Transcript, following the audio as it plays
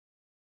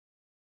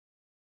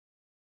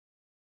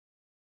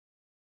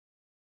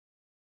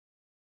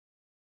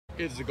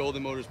It's the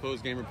Golden Motors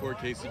Postgame Report.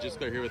 Casey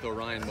Gisclair here with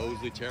O'Ryan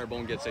Mosley.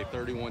 Terrebonne gets a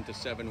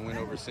 31-7 win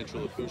over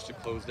Central Lafourche to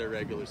close their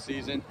regular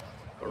season.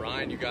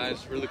 Orion, you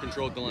guys really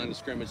controlled the line of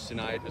scrimmage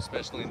tonight,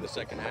 especially in the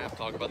second half.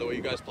 Talk about the way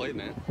you guys played,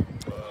 man.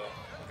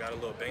 Got a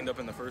little banged up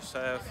in the first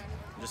half.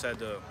 We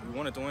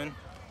wanted to win,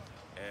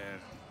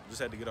 and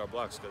just had to get our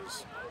blocks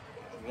because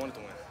we wanted to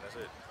win. That's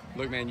it.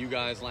 Look, man, you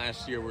guys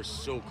last year were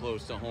so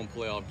close to a home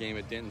playoff game.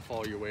 It didn't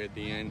fall your way at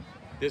the end.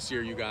 This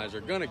year, you guys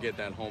are going to get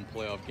that home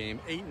playoff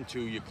game.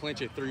 8-2, you clinch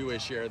a three-way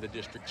share of the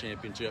district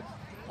championship.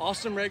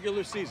 Awesome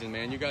regular season,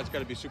 man. You guys got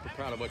to be super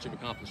proud of what you've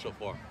accomplished so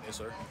far. Yes,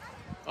 sir.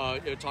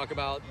 Talk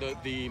about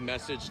the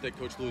message that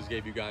Coach Lewis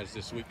gave you guys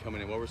this week coming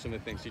in. What were some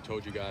of the things he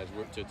told you guys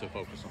to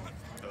focus on?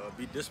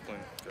 Be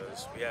disciplined,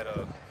 because we had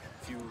a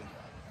few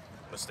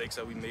mistakes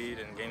that we made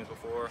in games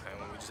before,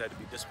 and we just had to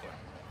be disciplined.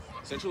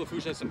 Central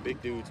Lafourche has some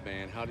big dudes,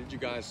 man. How did you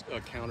guys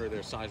counter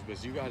their size?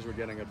 Because you guys were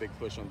getting a big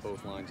push on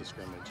both lines of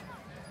scrimmage.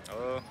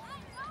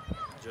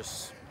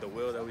 Just the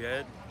will that we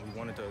had. We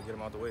wanted to get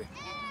them out the way.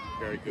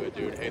 Very good,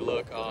 dude. Hey,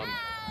 look,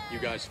 you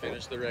guys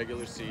finished the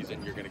regular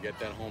season. You're going to get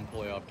that home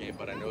playoff game,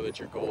 but I know that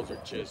your goals are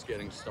just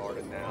getting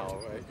started now,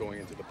 right, going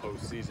into the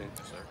postseason.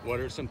 Yes, what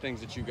are some things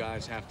that you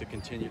guys have to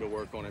continue to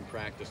work on in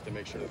practice to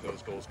make sure that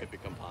those goals can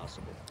become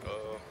possible?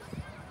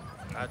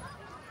 I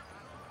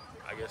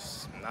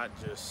guess not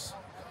just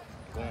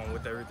going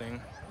with everything,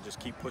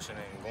 just keep pushing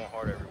it and going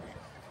hard every week.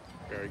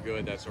 Very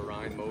good. That's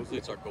O'Ryan Mosley.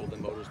 It's our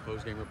Golden Motors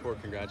Postgame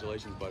Report.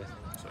 Congratulations, buddy.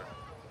 Yes, sir.